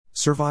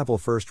Survival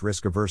First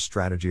Risk-Averse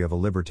Strategy of a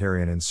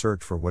Libertarian in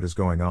Search for What is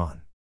Going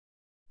On.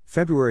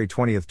 February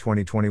 20,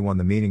 2021.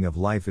 The meaning of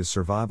life is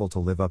survival, to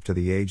live up to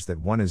the age that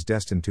one is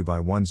destined to by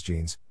one's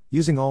genes,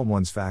 using all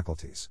one's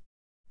faculties.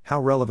 How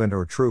relevant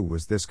or true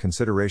was this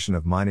consideration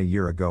of mine a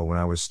year ago when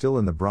I was still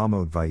in the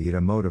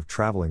Brahmodvaita mode of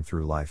traveling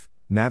through life,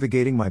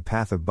 navigating my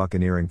path of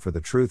buccaneering for the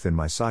truth in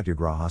my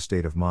satyagraha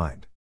state of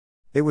mind?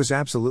 It was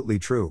absolutely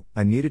true.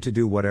 I needed to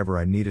do whatever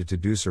I needed to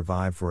do,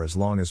 survive for as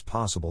long as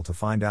possible, to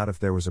find out if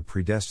there was a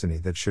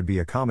predestiny that should be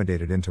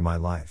accommodated into my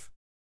life.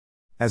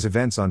 As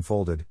events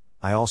unfolded,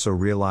 I also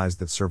realized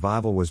that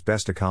survival was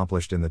best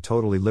accomplished in the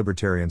totally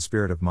libertarian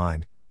spirit of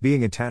mind,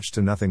 being attached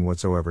to nothing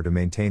whatsoever to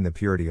maintain the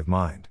purity of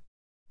mind.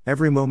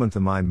 Every moment the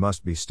mind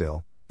must be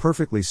still,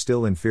 perfectly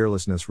still in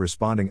fearlessness,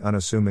 responding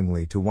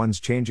unassumingly to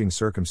one's changing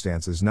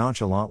circumstances,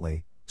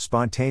 nonchalantly,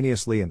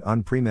 spontaneously and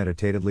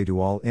unpremeditatedly to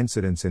all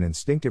incidents, in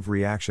instinctive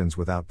reactions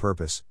without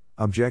purpose,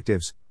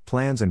 objectives,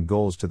 plans and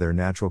goals to their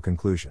natural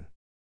conclusion.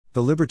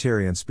 The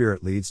libertarian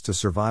spirit leads to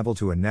survival,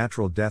 to a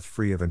natural death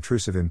free of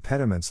intrusive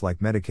impediments like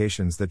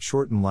medications that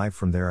shorten life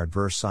from their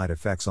adverse side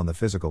effects on the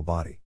physical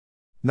body.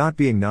 Not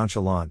being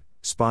nonchalant,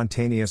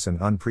 spontaneous and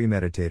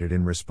unpremeditated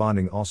in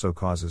responding also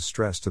causes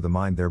stress to the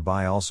mind,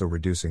 thereby also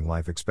reducing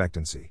life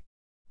expectancy.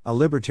 A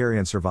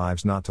libertarian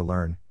survives not to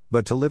learn,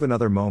 but to live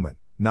another moment,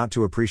 not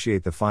to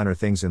appreciate the finer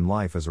things in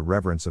life as a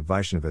reverence of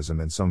Vaishnavism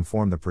in some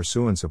form, the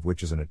pursuance of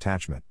which is an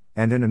attachment,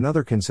 and in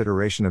another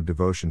consideration of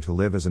devotion to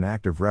live as an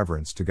act of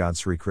reverence to God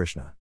Sri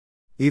Krishna.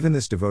 Even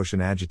this devotion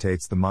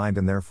agitates the mind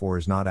and therefore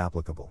is not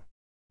applicable.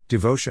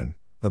 Devotion,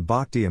 the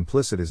bhakti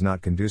implicit, is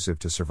not conducive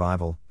to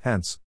survival,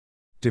 hence,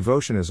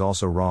 devotion is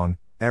also wrong.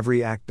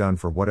 Every act done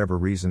for whatever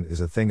reason is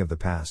a thing of the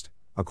past.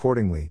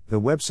 Accordingly, the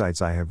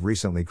websites I have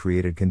recently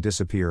created can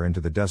disappear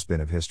into the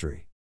dustbin of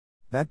history.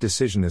 That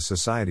decision is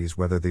society's,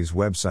 whether these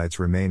websites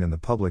remain in the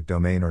public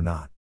domain or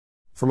not.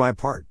 For my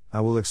part,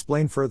 I will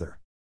explain further.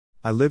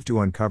 I live to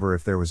uncover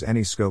if there was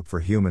any scope for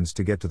humans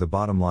to get to the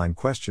bottom line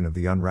question of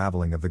the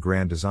unraveling of the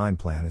grand design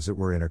plan, as it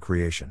were, in a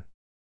creation.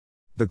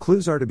 The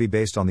clues are to be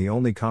based on the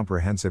only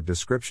comprehensive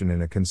description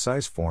in a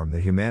concise form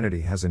that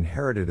humanity has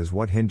inherited as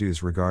what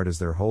Hindus regard as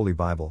their holy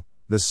Bible,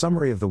 the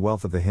summary of the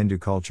wealth of the Hindu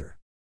culture.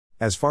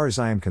 As far as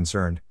I am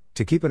concerned,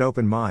 to keep an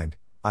open mind,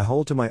 I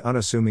hold to my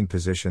unassuming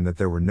position that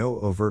there were no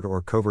overt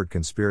or covert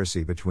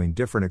conspiracy between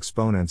different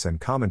exponents and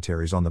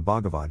commentaries on the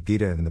Bhagavad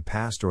Gita in the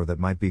past, or that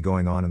might be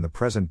going on in the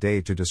present day,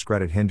 to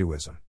discredit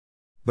Hinduism.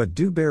 But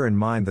do bear in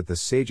mind that the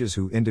sages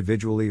who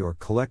individually or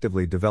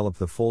collectively developed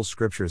the full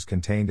scriptures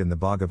contained in the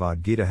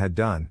Bhagavad Gita had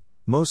done,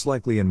 most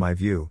likely in my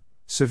view,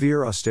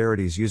 severe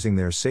austerities using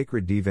their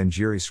sacred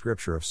Devanagari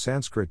scripture of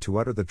Sanskrit to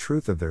utter the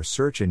truth of their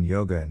search in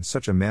yoga in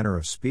such a manner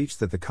of speech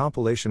that the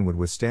compilation would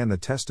withstand the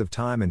test of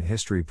time, and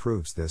history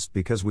proves this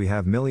because we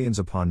have millions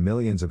upon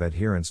millions of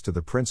adherents to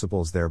the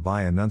principles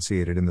thereby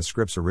enunciated in the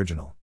script's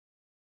original.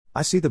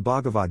 I see the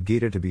Bhagavad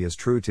Gita to be as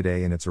true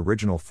today in its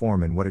original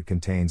form in what it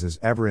contains as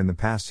ever in the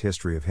past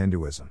history of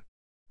Hinduism.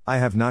 I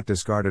have not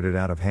discarded it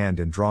out of hand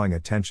in drawing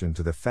attention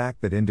to the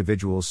fact that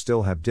individuals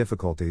still have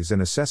difficulties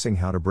in assessing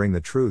how to bring the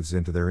truths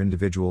into their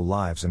individual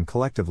lives and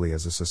collectively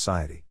as a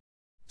society.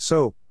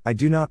 So, I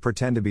do not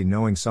pretend to be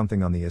knowing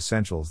something on the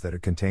essentials that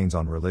it contains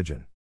on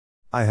religion.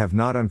 I have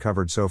not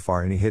uncovered so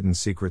far any hidden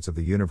secrets of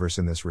the universe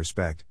in this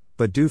respect,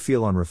 but do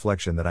feel on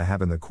reflection that I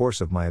have in the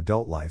course of my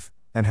adult life,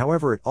 and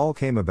however it all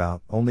came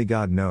about, only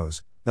God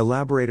knows,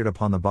 elaborated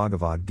upon the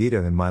Bhagavad Gita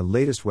in my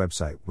latest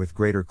website with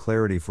greater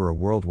clarity for a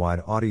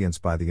worldwide audience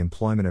by the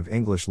employment of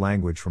English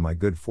language, for my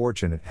good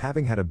fortune at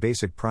having had a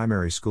basic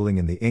primary schooling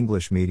in the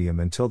English medium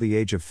until the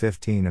age of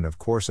 15, and of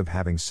course of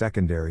having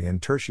secondary and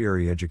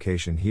tertiary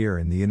education here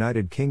in the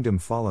United Kingdom,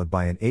 followed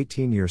by an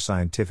 18-year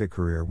scientific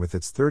career with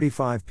its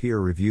 35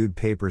 peer-reviewed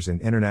papers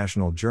in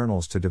international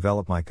journals to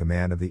develop my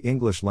command of the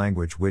English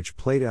language, which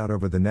played out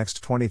over the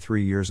next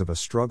 23 years of a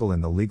struggle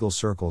in the legal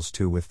circles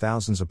too, with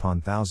thousands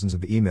upon thousands of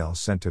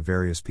emails sent to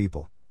various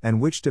people, and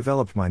which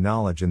developed my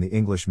knowledge in the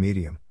English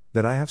medium,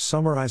 that I have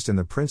summarized in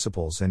the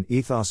principles and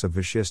ethos of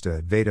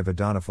Vishishta Advaita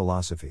Vedanta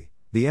philosophy,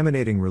 the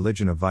emanating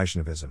religion of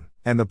Vaishnavism,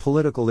 and the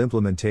political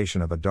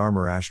implementation of a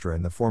Dharmarashtra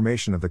and the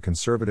formation of the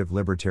conservative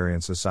libertarian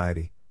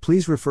society.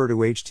 Please refer to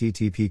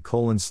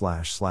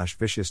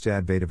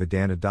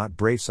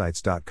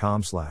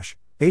http://vishishtadvaitavedanta.bravesites.com/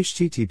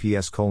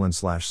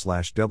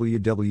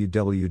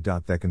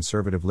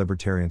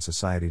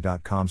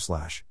 https://www.theconservativelibertariansociety.com/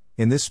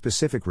 in this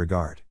specific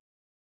regard.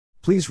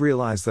 Please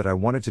realize that I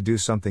wanted to do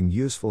something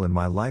useful in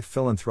my life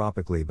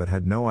philanthropically, but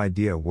had no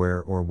idea where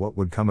or what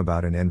would come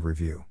about in end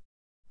review.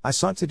 I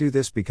sought to do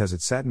this because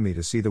it saddened me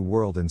to see the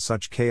world in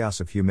such chaos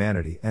of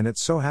humanity, and it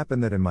so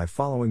happened that in my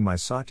following my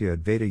Satya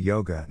Advaita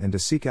Yoga and to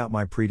seek out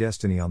my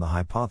predestiny on the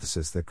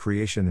hypothesis that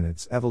creation and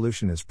its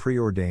evolution is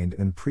preordained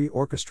and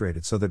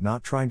pre-orchestrated, so that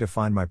not trying to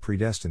find my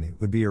predestiny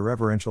would be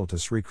irreverential to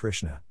Sri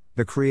Krishna,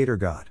 the Creator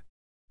God.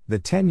 The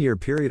 10-year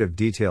period of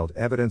detailed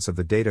evidence of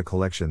the data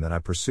collection that I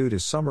pursued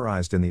is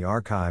summarized in the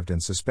archived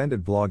and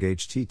suspended blog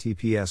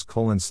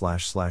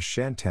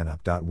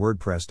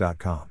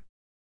https://shantanup.wordpress.com.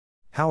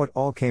 How it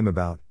all came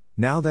about,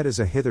 Now that is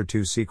a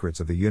hitherto secrets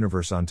of the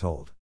universe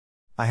untold.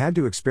 I had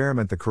to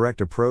experiment the correct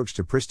approach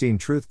to pristine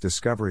truth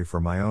discovery for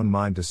my own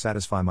mind to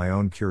satisfy my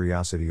own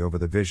curiosity over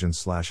the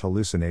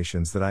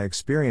visions/hallucinations that I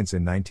experienced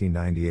in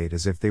 1998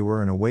 as if they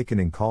were an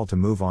awakening call to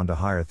move on to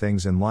higher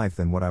things in life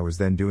than what I was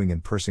then doing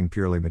in pursuing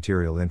purely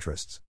material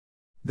interests.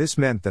 This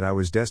meant that I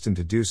was destined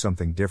to do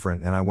something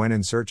different and I went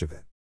in search of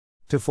it.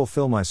 To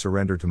fulfill my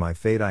surrender to my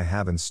fate I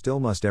have and still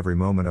must every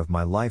moment of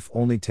my life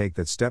only take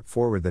that step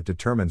forward that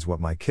determines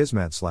what my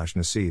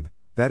kismet/nasib,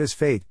 that is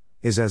fate,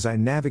 is as I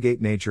navigate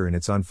nature in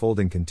its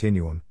unfolding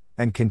continuum,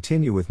 and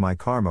continue with my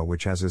karma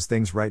which has as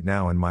things right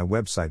now in my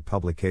website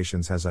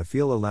publications as I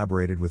feel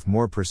elaborated with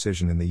more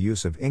precision in the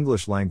use of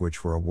English language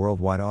for a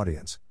worldwide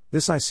audience.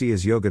 This I see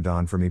as Yoga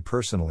Dawn for me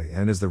personally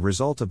and is the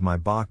result of my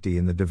bhakti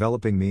in the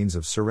developing means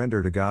of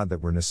surrender to God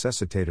that were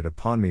necessitated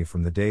upon me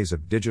from the days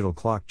of digital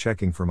clock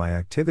checking for my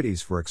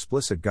activities for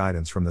explicit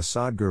guidance from the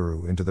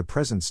Sadguru into the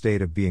present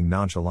state of being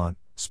nonchalant,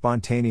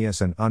 spontaneous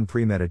and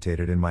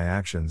unpremeditated in my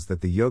actions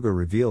that the yoga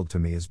revealed to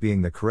me as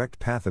being the correct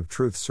path of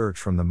truth search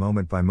from the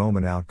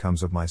moment-by-moment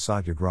outcomes of my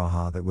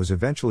satyagraha that was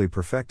eventually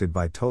perfected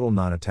by total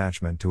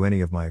non-attachment to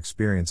any of my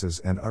experiences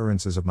and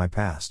utterances of my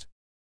past.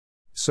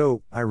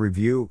 So, I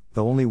review,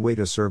 the only way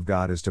to serve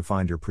God is to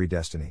find your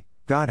predestiny.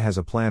 God has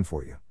a plan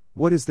for you.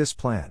 What is this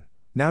plan?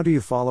 Now do you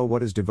follow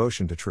what is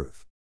devotion to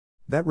truth?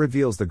 That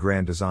reveals the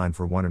grand design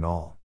for one and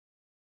all.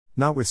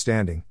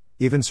 Notwithstanding,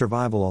 even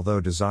survival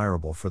although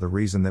desirable for the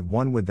reason that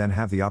one would then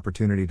have the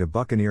opportunity to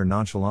buccaneer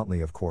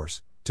nonchalantly of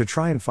course, to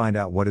try and find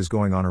out what is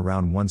going on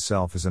around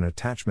oneself is an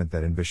attachment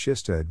that in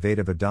Vashishta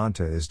Advaita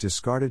Vedanta is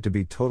discarded to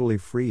be totally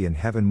free in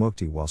heaven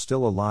mukti while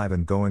still alive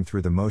and going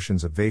through the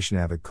motions of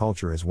Vaishnavic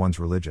culture as one's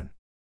religion.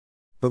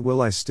 But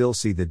will I still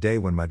see the day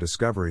when my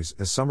discoveries,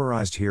 as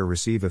summarized here,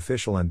 receive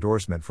official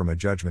endorsement from a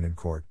judgment in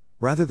court,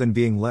 rather than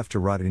being left to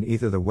rot in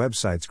ether the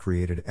websites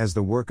created as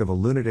the work of a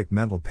lunatic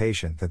mental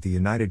patient that the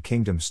United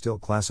Kingdom still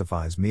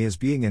classifies me as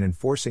being in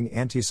enforcing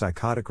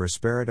antipsychotic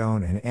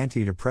risperidone and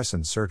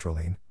antidepressant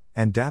sertraline,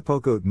 and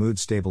Depakote mood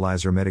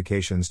stabilizer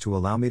medications to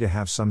allow me to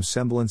have some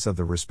semblance of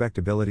the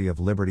respectability of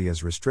liberty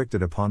as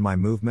restricted upon my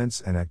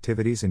movements and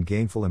activities in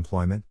gainful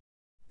employment?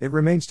 It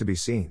remains to be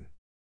seen.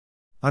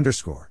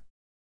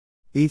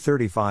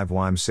 E35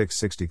 WIME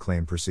 660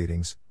 claim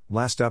proceedings,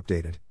 last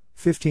updated,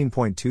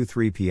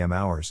 15.23 p.m.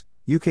 hours,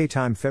 UK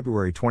time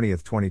February 20,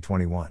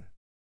 2021.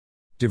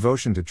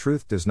 Devotion to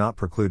truth does not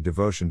preclude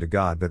devotion to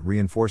God but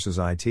reinforces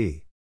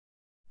it.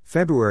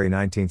 February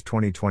 19,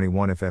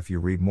 2021. If you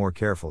read more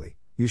carefully,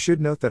 you should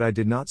note that I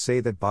did not say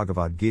that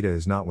Bhagavad Gita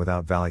is not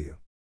without value.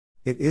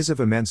 It is of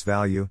immense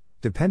value,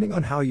 depending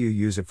on how you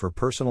use it for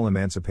personal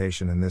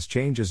emancipation, and this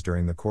changes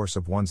during the course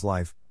of one's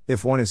life,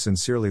 if one is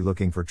sincerely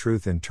looking for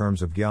truth in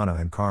terms of jnana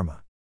and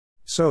karma.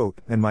 So,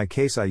 in my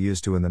case I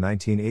used to in the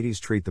 1980s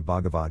treat the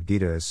Bhagavad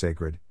Gita as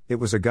sacred. It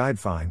was a guide,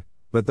 fine,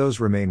 but those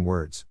remain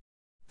words.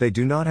 They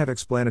do not have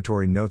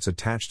explanatory notes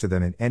attached to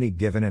them in any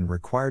given and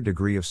required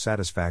degree of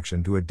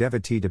satisfaction to a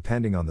devotee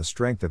depending on the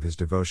strength of his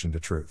devotion to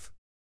truth.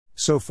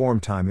 So from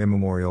time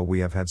immemorial we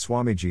have had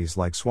Swamijis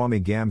like Swami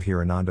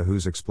Gambhirananda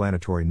whose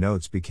explanatory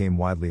notes became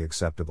widely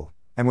acceptable,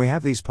 and we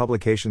have these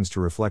publications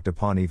to reflect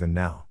upon even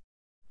now.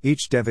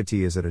 Each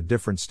devotee is at a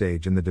different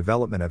stage in the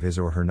development of his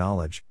or her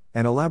knowledge,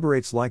 and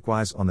elaborates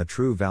likewise on the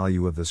true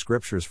value of the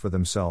scriptures for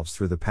themselves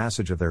through the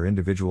passage of their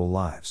individual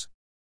lives.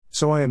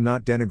 So I am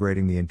not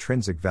denigrating the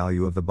intrinsic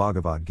value of the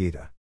Bhagavad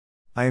Gita.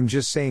 I am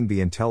just saying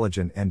be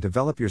intelligent and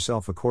develop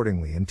yourself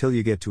accordingly until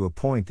you get to a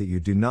point that you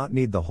do not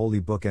need the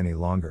holy book any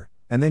longer,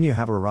 and then you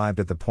have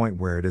arrived at the point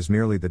where it is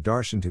merely the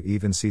darshan to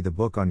even see the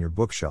book on your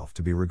bookshelf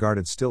to be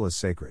regarded still as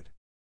sacred.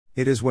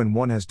 It is when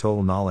one has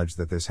total knowledge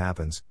that this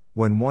happens,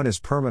 when one is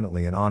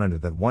permanently in Ananda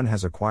that one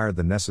has acquired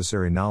the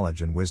necessary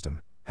knowledge and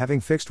wisdom, having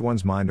fixed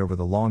one's mind over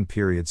the long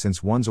period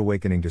since one's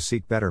awakening to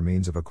seek better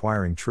means of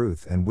acquiring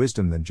truth and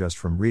wisdom than just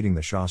from reading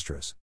the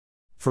Shastras.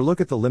 For look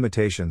at the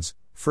limitations,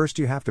 first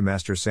you have to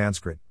master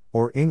Sanskrit,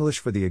 or English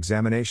for the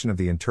examination of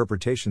the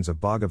interpretations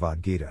of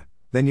Bhagavad Gita.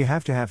 Then you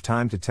have to have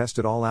time to test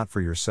it all out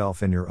for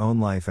yourself in your own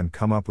life and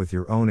come up with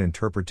your own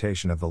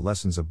interpretation of the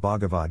lessons of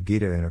Bhagavad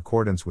Gita in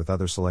accordance with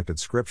other selected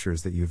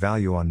scriptures that you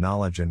value on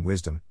knowledge and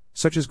wisdom,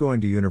 such as going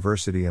to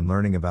university and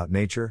learning about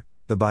nature,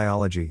 the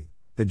biology,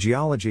 the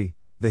geology,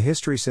 the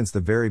history since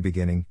the very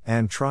beginning,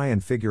 and try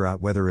and figure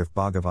out whether if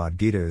Bhagavad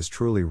Gita is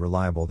truly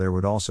reliable there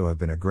would also have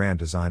been a grand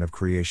design of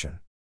creation.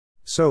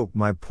 So,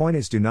 my point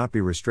is do not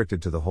be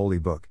restricted to the holy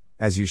book,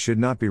 as you should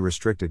not be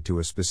restricted to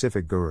a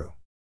specific guru.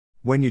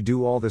 When you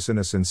do all this in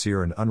a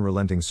sincere and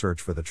unrelenting search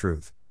for the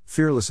truth,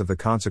 fearless of the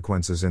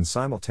consequences and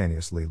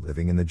simultaneously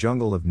living in the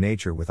jungle of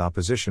nature with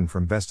opposition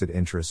from vested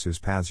interests whose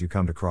paths you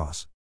come to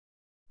cross.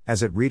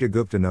 As at Rita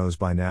Gupta knows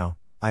by now,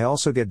 I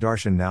also get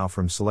darshan now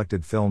from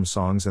selected film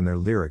songs and their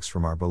lyrics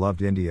from our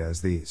beloved India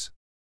as these.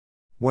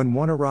 When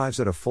one arrives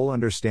at a full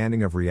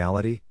understanding of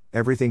reality,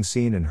 everything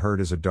seen and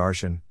heard is a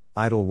darshan,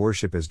 idol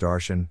worship is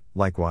darshan,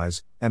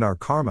 likewise, and our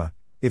karma,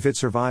 if it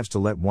survives to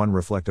let one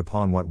reflect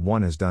upon what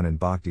one has done in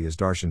bhakti is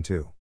darshan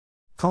too.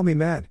 Call me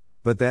mad,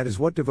 But that is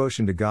what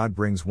devotion to God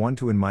brings one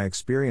to in my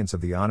experience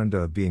of the ananda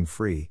of being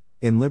free,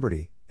 in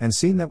liberty, and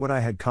seen that what I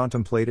had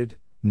contemplated,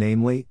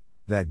 namely,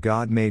 that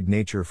God made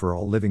nature for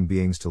all living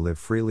beings to live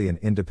freely in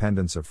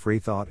independence of free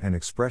thought and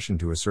expression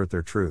to assert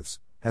their truths,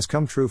 has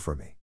come true for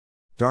me.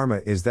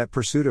 Dharma is that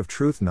pursuit of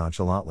truth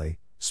nonchalantly,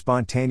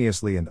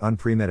 spontaneously and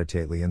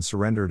unpremeditatedly in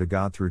surrender to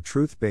God through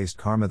truth-based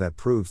karma that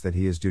proves that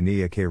He is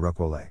Dunya ke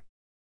Rukwale.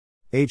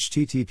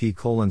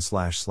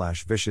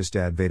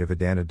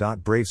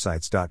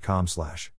 http://vishishtadvaitavedanta.bravesites.com/